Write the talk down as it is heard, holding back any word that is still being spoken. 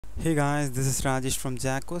Hey guys, this is Rajesh from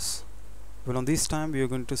Jacos. Well, on this time we are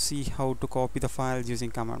going to see how to copy the files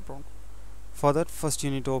using command prompt. For that, first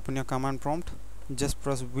you need to open your command prompt. Just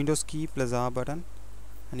press Windows key plus R button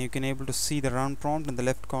and you can able to see the run prompt in the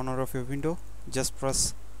left corner of your window. Just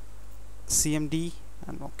press CMD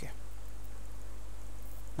and OK.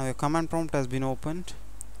 Now your command prompt has been opened.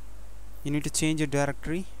 You need to change your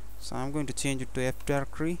directory. So I'm going to change it to F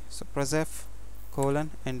directory. So press F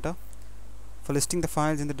colon enter. For listing the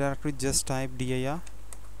files in the directory, just type dir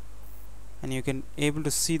and you can able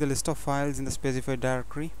to see the list of files in the specified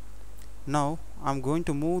directory. Now I'm going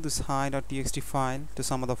to move this hi.txt file to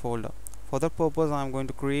some other folder. For that purpose I'm going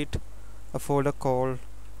to create a folder called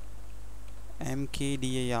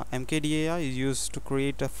mkdir. Mkdir is used to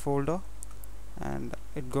create a folder and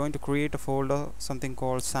it's going to create a folder something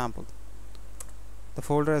called sample. The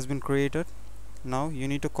folder has been created. Now you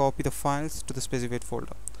need to copy the files to the specified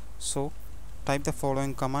folder. So type the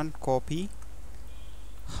following command: copy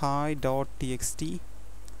hi.txt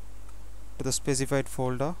to the specified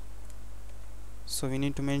folder. So we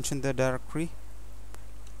need to mention the directory.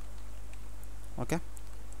 Okay,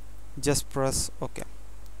 just press OK,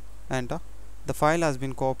 enter. The file has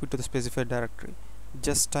been copied to the specified directory.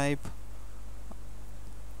 Just type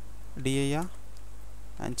dir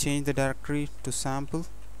and change the directory to sample.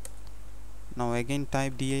 Now again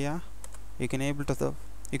type dir. You can able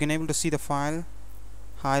to see the file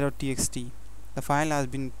hi.txt. The file has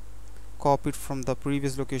been copied from the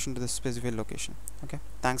previous location to the specified location. Okay,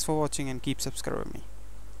 thanks for watching and keep subscribing me.